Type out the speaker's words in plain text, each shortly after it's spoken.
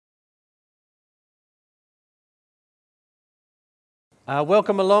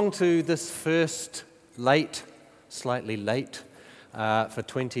Welcome along to this first slightly late for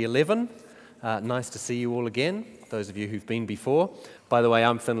 2011. Nice to see you all again, those of you who've been before. By the way,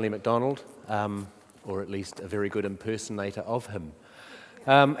 I'm Finlay MacDonald, or at least a very good impersonator of him.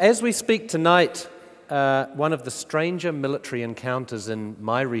 As we speak tonight, one of the stranger military encounters in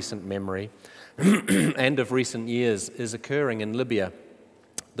my recent memory and of recent years is occurring in Libya.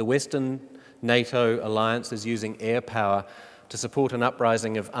 The Western NATO alliance is using air power to support an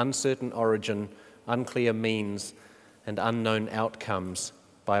uprising of uncertain origin, unclear means, and unknown outcomes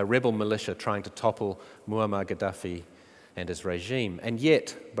by a rebel militia trying to topple Muammar Gaddafi and his regime. And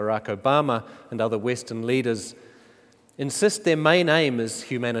yet, Barack Obama and other Western leaders insist their main aim is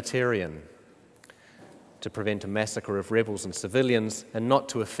humanitarian, to prevent a massacre of rebels and civilians, and not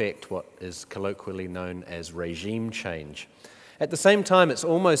to effect what is colloquially known as regime change. At the same time, it's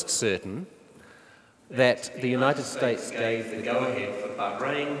almost certain that the United States gave the go-ahead for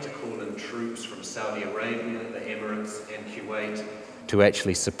Bahrain to call in troops from Saudi Arabia, the Emirates and Kuwait to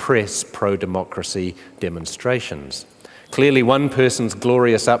actually suppress pro-democracy demonstrations. Clearly, one person's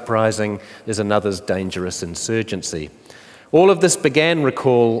glorious uprising is another's dangerous insurgency. All of this began,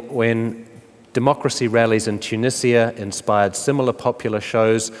 recall, when democracy rallies in Tunisia inspired similar popular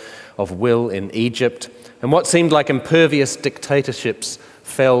shows of will in Egypt, and what seemed like impervious dictatorships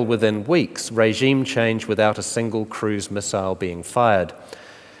fell within weeks, regime change without a single cruise missile being fired.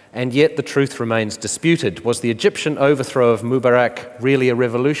 And yet the truth remains disputed. Was the Egyptian overthrow of Mubarak really a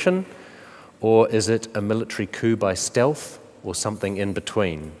revolution, or is it a military coup by stealth, or something in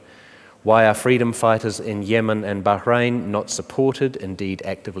between? Why are freedom fighters in Yemen and Bahrain not supported, indeed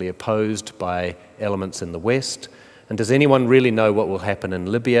actively opposed by elements in the West? And does anyone really know what will happen in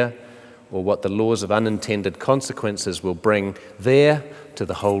Libya, or what the laws of unintended consequences will bring there to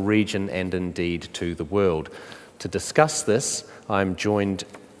the whole region and indeed to the world? To discuss this, I'm joined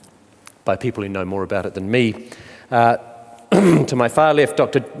by people who know more about it than me. To my far left,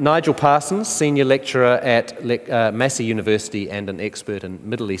 Dr. Nigel Parsons, Senior Lecturer at Massey University and an expert in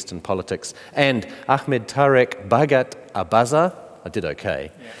Middle Eastern politics, and Ahmed Tarek Bhagat Abaza, I did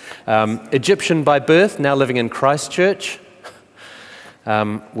okay, Egyptian by birth, now living in Christchurch,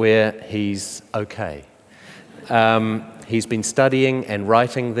 where he's okay. He's been studying and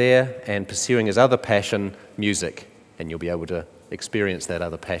writing there and pursuing his other passion, music, and you'll be able to experience that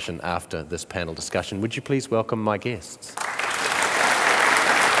other passion after this panel discussion. Would you please welcome my guests?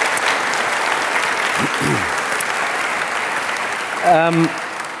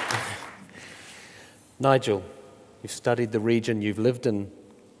 Nigel, you've studied the region, you've lived in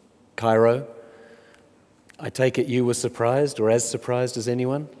Cairo. I take it you were surprised, or as surprised as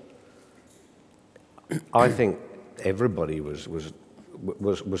anyone? I think everybody was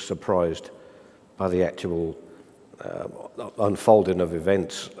surprised by the actual unfolding of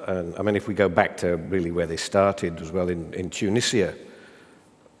events. And I mean, if we go back to really where they started as well in Tunisia,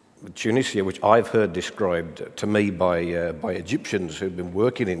 which I've heard described to me by Egyptians who've been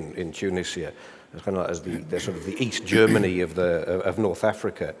working in Tunisia, as kind of as the sort of the East Germany of North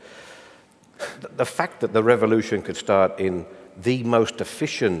Africa. The fact that the revolution could start in the most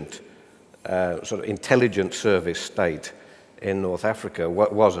efficient sort of intelligence service state in North Africa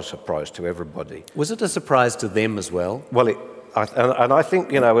was a surprise to everybody. Was it a surprise to them as well? Well, I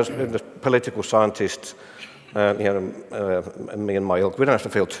think, as political scientists, me and my ilk, we don't have to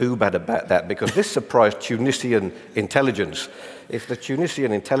feel too bad about that, because this surprised Tunisian intelligence. If the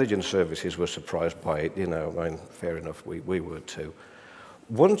Tunisian intelligence services were surprised by it, I mean, fair enough, we were too.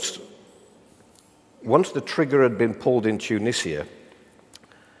 Once the trigger had been pulled in Tunisia,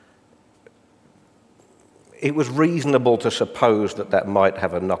 it was reasonable to suppose that that might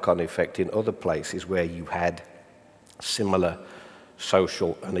have a knock-on effect in other places where you had similar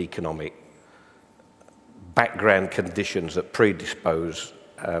social and economic background conditions that predispose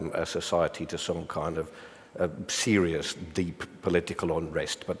a society to some kind of serious, deep political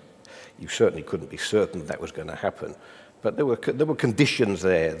unrest. But you certainly couldn't be certain that was going to happen. But there were conditions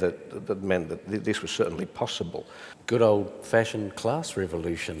there that meant that this was certainly possible. Good old-fashioned class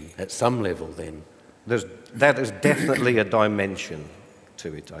revolution at some level then. That is definitely a dimension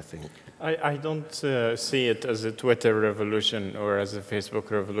to it, I think. I don't see it as a Twitter revolution or as a Facebook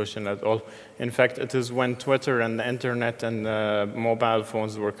revolution at all. In fact, it is when Twitter and the internet and mobile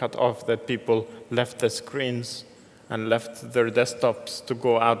phones were cut off that people left the screens and left their desktops to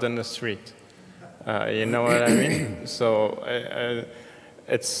go out in the street. You know what I mean? So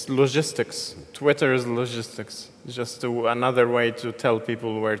it's logistics. Twitter is logistics, just another way to tell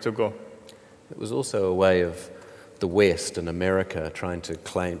people where to go. It was also a way of the West and America trying to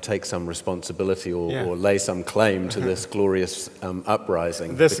take some responsibility or lay some claim to this glorious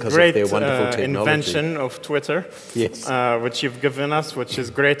uprising this because great of their wonderful technology. Invention of Twitter, yes. Which you've given us, which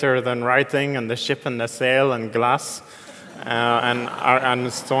is greater than writing and the ship and the sail and glass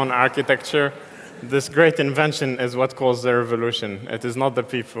and stone architecture. This great invention is what caused the revolution. It is not the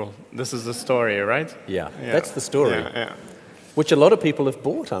people. This is the story, right? Yeah, that's the story. Yeah. Which a lot of people have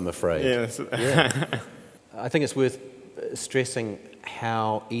bought, I'm afraid. Yes. Yeah. I think it's worth stressing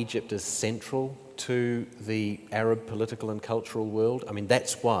how Egypt is central to the Arab political and cultural world. I mean,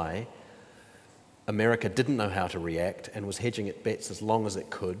 that's why America didn't know how to react and was hedging its bets as long as it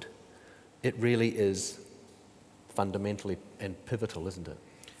could. It really is fundamentally and pivotal, isn't it?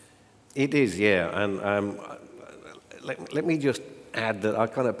 It is, yeah. And let me just add that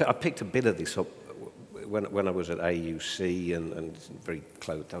I picked a bit of this up when I was at AUC, and very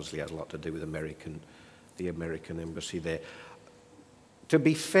closely had a lot to do with the American embassy there. To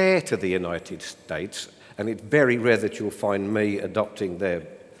be fair to the United States, and it's very rare that you'll find me adopting their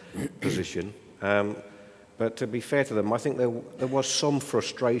position, but to be fair to them, I think there was some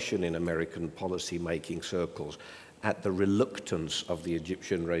frustration in American policy-making circles at the reluctance of the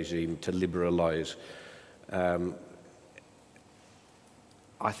Egyptian regime to liberalize. I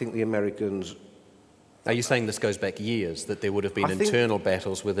think the Americans... Are you saying this goes back years, that there would have been internal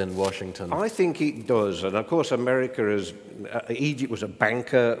battles within Washington? I think it does. And of course, Egypt was a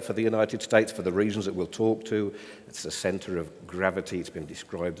banker for the United States for the reasons that we'll talk to. It's the center of gravity. It's been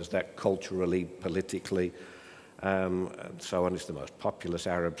described as that culturally, politically, and so on. It's the most populous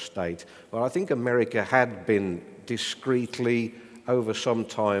Arab state. Well, I think America had been discreetly, over some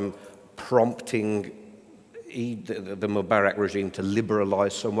time, prompting the Mubarak regime to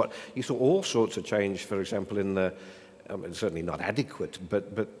liberalize somewhat. You saw all sorts of change, for example, certainly not adequate,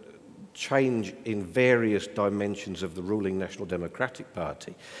 but change in various dimensions of the ruling National Democratic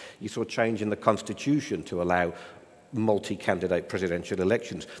Party. You saw change in the constitution to allow multi-candidate presidential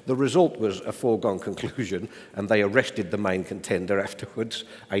elections. The result was a foregone conclusion, and they arrested the main contender afterwards,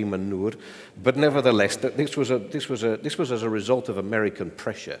 Ayman Noor. But nevertheless, this was as a result of American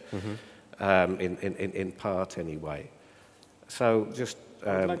pressure. Mm-hmm. In part anyway. So just...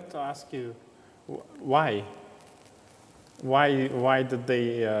 I'd like to ask you, why? Why did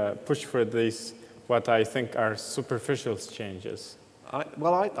they push for these, what I think are superficial changes?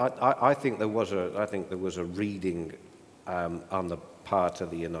 I think there was a reading on the part of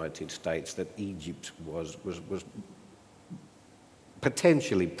the United States that Egypt was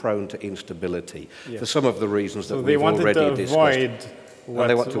potentially prone to instability for some of the reasons that we've already discussed.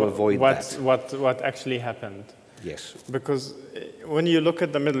 They want to avoid what actually happened. Yes. Because when you look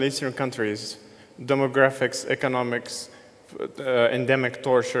at the Middle Eastern countries, demographics, economics, endemic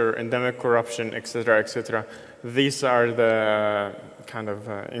torture, endemic corruption, etc., these are the kind of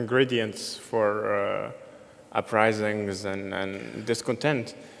ingredients for uprisings and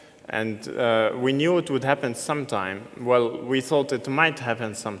discontent. And we knew it would happen sometime. Well, we thought it might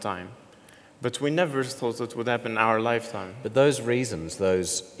happen sometime. But we never thought it would happen in our lifetime. But those reasons,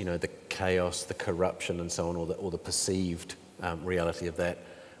 the chaos, the corruption and so on, or the perceived reality of that,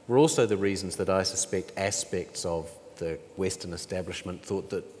 were also the reasons that I suspect aspects of the Western establishment thought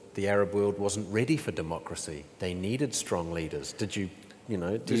that the Arab world wasn't ready for democracy. They needed strong leaders. Do you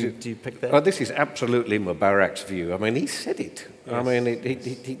pick that? This is absolutely Mubarak's view. I mean, he said it. Yes. I mean,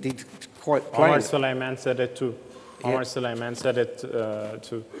 he quite plain. Omar Suleiman said it too. Omar Suleiman said it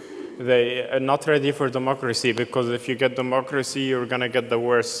too. They are not ready for democracy, because if you get democracy, you're going to get the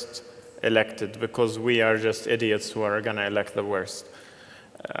worst elected, because we are just idiots who are going to elect the worst,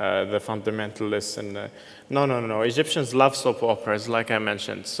 the fundamentalists. And no. Egyptians love soap operas, like I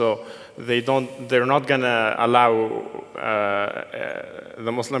mentioned. So they're not going to allow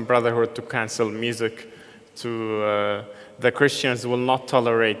the Muslim Brotherhood to cancel music. The Christians will not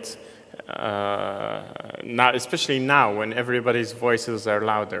tolerate, now, especially now when everybody's voices are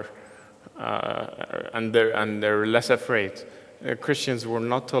louder. And they're less afraid. Christians will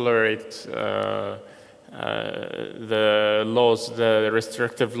not tolerate the laws, the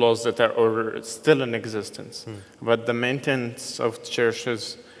restrictive laws that are still in existence. But the maintenance of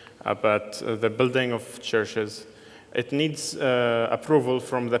churches, but the building of churches, it needs approval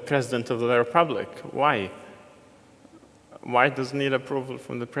from the President of the Republic. Why? Why does it need approval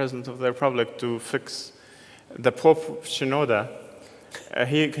from the President of the Republic to fix the Pope Shinoda?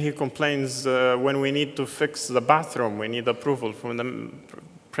 He complains when we need to fix the bathroom, we need approval from the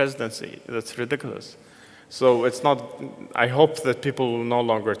presidency. That's ridiculous. So it's not, I hope that people will no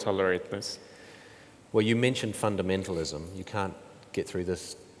longer tolerate this. Well, you mentioned fundamentalism. You can't get through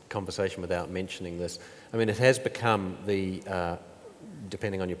this conversation without mentioning this. I mean, it has become the,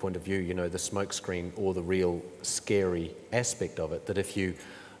 depending on your point of view, you know, the smokescreen or the real scary aspect of it, that if you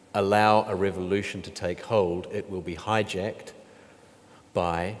allow a revolution to take hold, it will be hijacked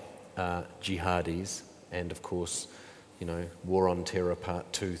by jihadis and, of course, you know, War on Terror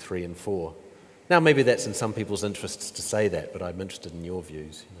Part 2, 3 and 4. Now, maybe that's in some people's interests to say that, but I'm interested in your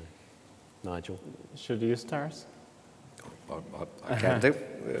views. You know. Nigel? Should you start? I can do,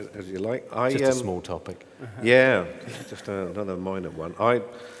 as you like. Just a small topic. Yeah, just another minor one.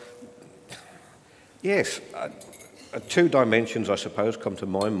 Yes, two dimensions, I suppose, come to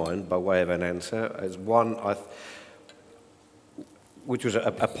my mind by way of an answer. As one, which was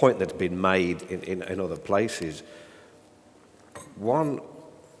a point that's been made in other places. One,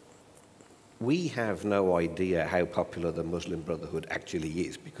 we have no idea how popular the Muslim Brotherhood actually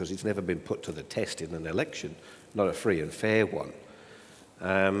is because it's never been put to the test in an election, not a free and fair one.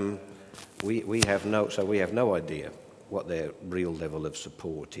 We have no idea what their real level of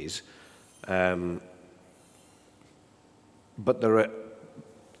support is. But there are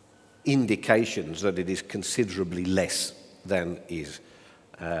indications that it is considerably less than is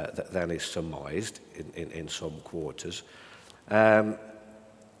surmised in some quarters.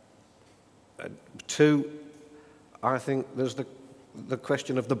 Two, I think there's the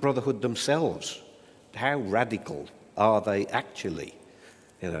question of the Brotherhood themselves. How radical are they actually?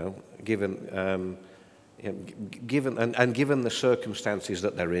 You know, given given the circumstances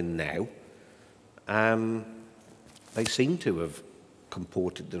that they're in now, they seem to have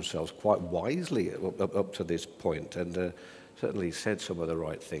comported themselves quite wisely up to this point, and certainly said some of the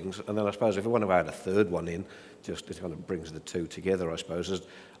right things. And then I suppose if we want to add a third one in, just it kind of brings the two together, I suppose.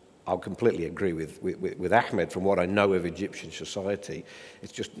 I'll completely agree with Ahmed from what I know of Egyptian society.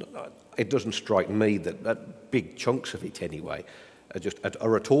 It's just, it doesn't strike me that big chunks of it anyway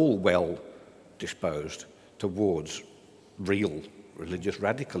are at all well disposed towards real religious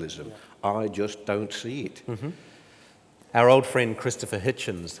radicalism. Yeah. I just don't see it. Mm-hmm. Our old friend Christopher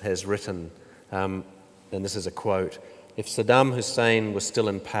Hitchens has written, and this is a quote, "If Saddam Hussein was still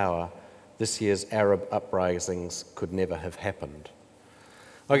in power, this year's Arab uprisings could never have happened."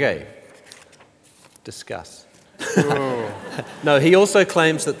 Okay, discuss. No, he also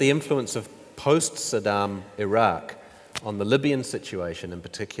claims that the influence of post-Saddam Iraq on the Libyan situation in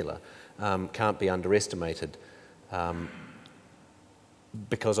particular can't be underestimated,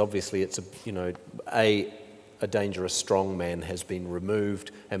 because obviously it's a dangerous strongman has been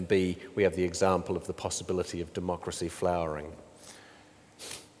removed, and B, we have the example of the possibility of democracy flowering.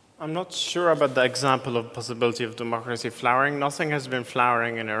 I'm not sure about the example of possibility of democracy flowering. Nothing has been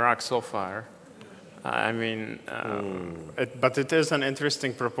flowering in Iraq so far. I mean, but it is an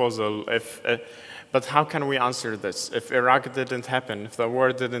interesting proposal. But how can we answer this? If Iraq didn't happen, if the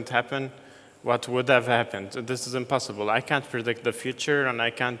war didn't happen, what would have happened? This is impossible. I can't predict the future, and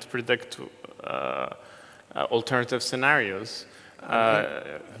I can't predict alternative scenarios.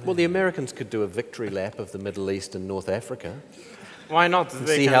 Well, the Americans could do a victory lap of the Middle East and North Africa. Why not?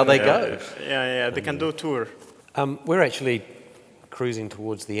 See how they go. Yeah, they can do a tour. We're actually cruising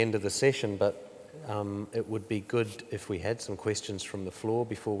towards the end of the session, but it would be good if we had some questions from the floor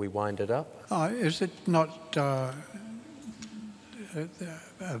before we wind it up. Is it not the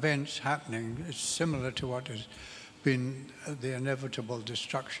events happening? It's similar to what has been the inevitable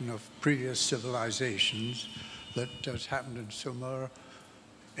destruction of previous civilizations that has happened in Sumer,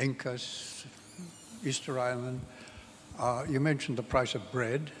 Incas, Easter Island. You mentioned the price of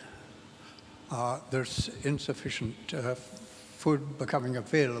bread. There's insufficient food becoming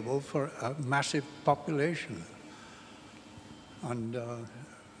available for a massive population. And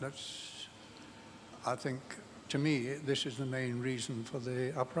that's, I think, to me, this is the main reason for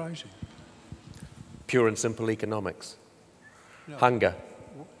the uprising. Pure and simple economics. No. Hunger.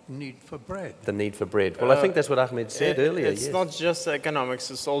 Need for bread. The need for bread. Well, I think that's what Ahmed said earlier. It's not just economics,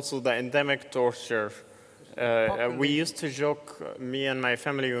 it's also the endemic torture. We used to joke, me and my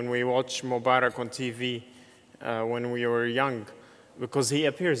family, when we watch Mubarak on TV when we were young, because he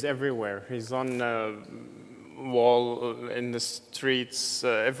appears everywhere. He's on wall, in the streets,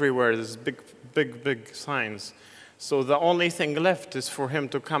 everywhere. There's big signs. So the only thing left is for him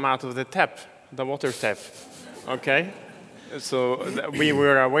to come out of the tap, the water tap, okay? So we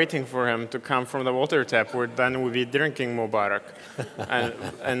were waiting for him to come from the water tap, where then we'd be drinking Mubarak.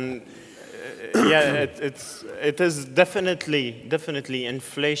 and yeah, it is definitely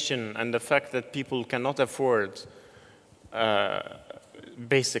inflation, and the fact that people cannot afford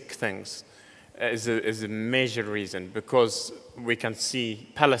basic things is a major reason, because we can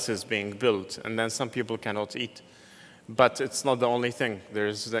see palaces being built, and then some people cannot eat. But it's not the only thing.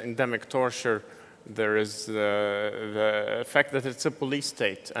 There's the endemic torture There is the fact that it's a police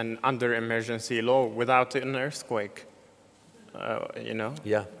state and under emergency law without an earthquake, you know?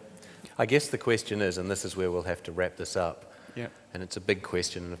 Yeah. I guess the question is, and this is where we'll have to wrap this up, Yeah. and it's a big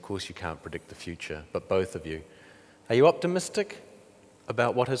question, and of course you can't predict the future, but both of you, are you optimistic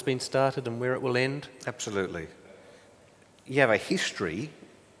about what has been started and where it will end? Absolutely. You have a history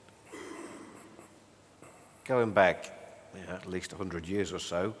going back at least 100 years or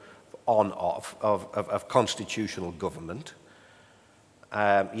so on-off of constitutional government.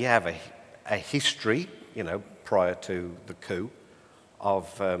 You have a history, you know, prior to the coup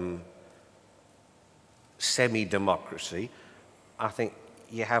of semi-democracy. I think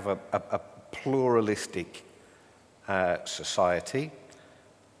you have a pluralistic society.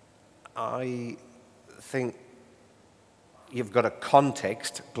 I think you've got a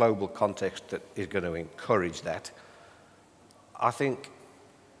context, global context, that is going to encourage that. I think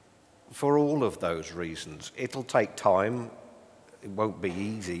for all of those reasons, it'll take time, it won't be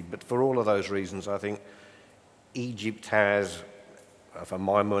easy, but for all of those reasons, I think Egypt has, for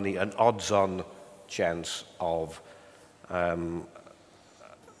my money, an odds-on chance of an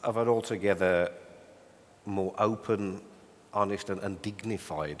altogether more open, honest, and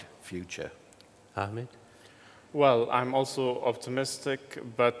dignified future. Ahmed? Well, I'm also optimistic,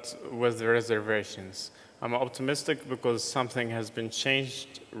 but with reservations. I'm optimistic because something has been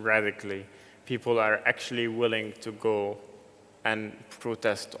changed radically. People are actually willing to go and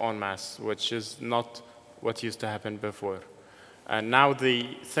protest en masse, which is not what used to happen before. And now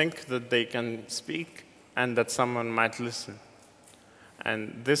they think that they can speak and that someone might listen.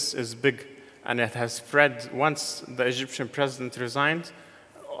 And this is big, and it has spread. Once the Egyptian president resigned,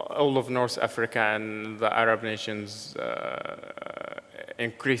 all of North Africa and the Arab nations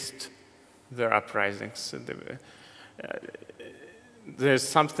increased their uprisings. There's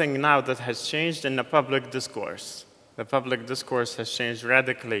something now that has changed in the public discourse. The public discourse has changed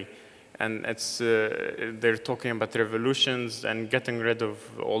radically, and it's, they're talking about revolutions and getting rid of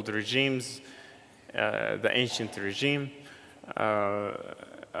old regimes, the ancient regime.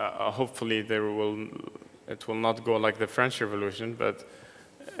 Hopefully it will not go like the French Revolution, but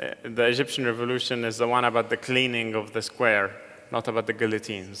the Egyptian Revolution is the one about the cleaning of the square, not about the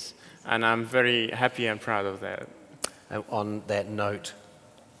guillotines. And I'm very happy and proud of that. And on that note,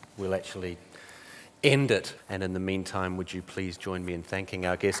 we'll actually end it. And in the meantime, would you please join me in thanking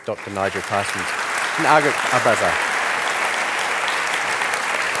our guest, Dr. Nigel Parsons and Agha Abaza.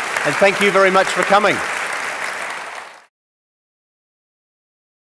 And thank you very much for coming.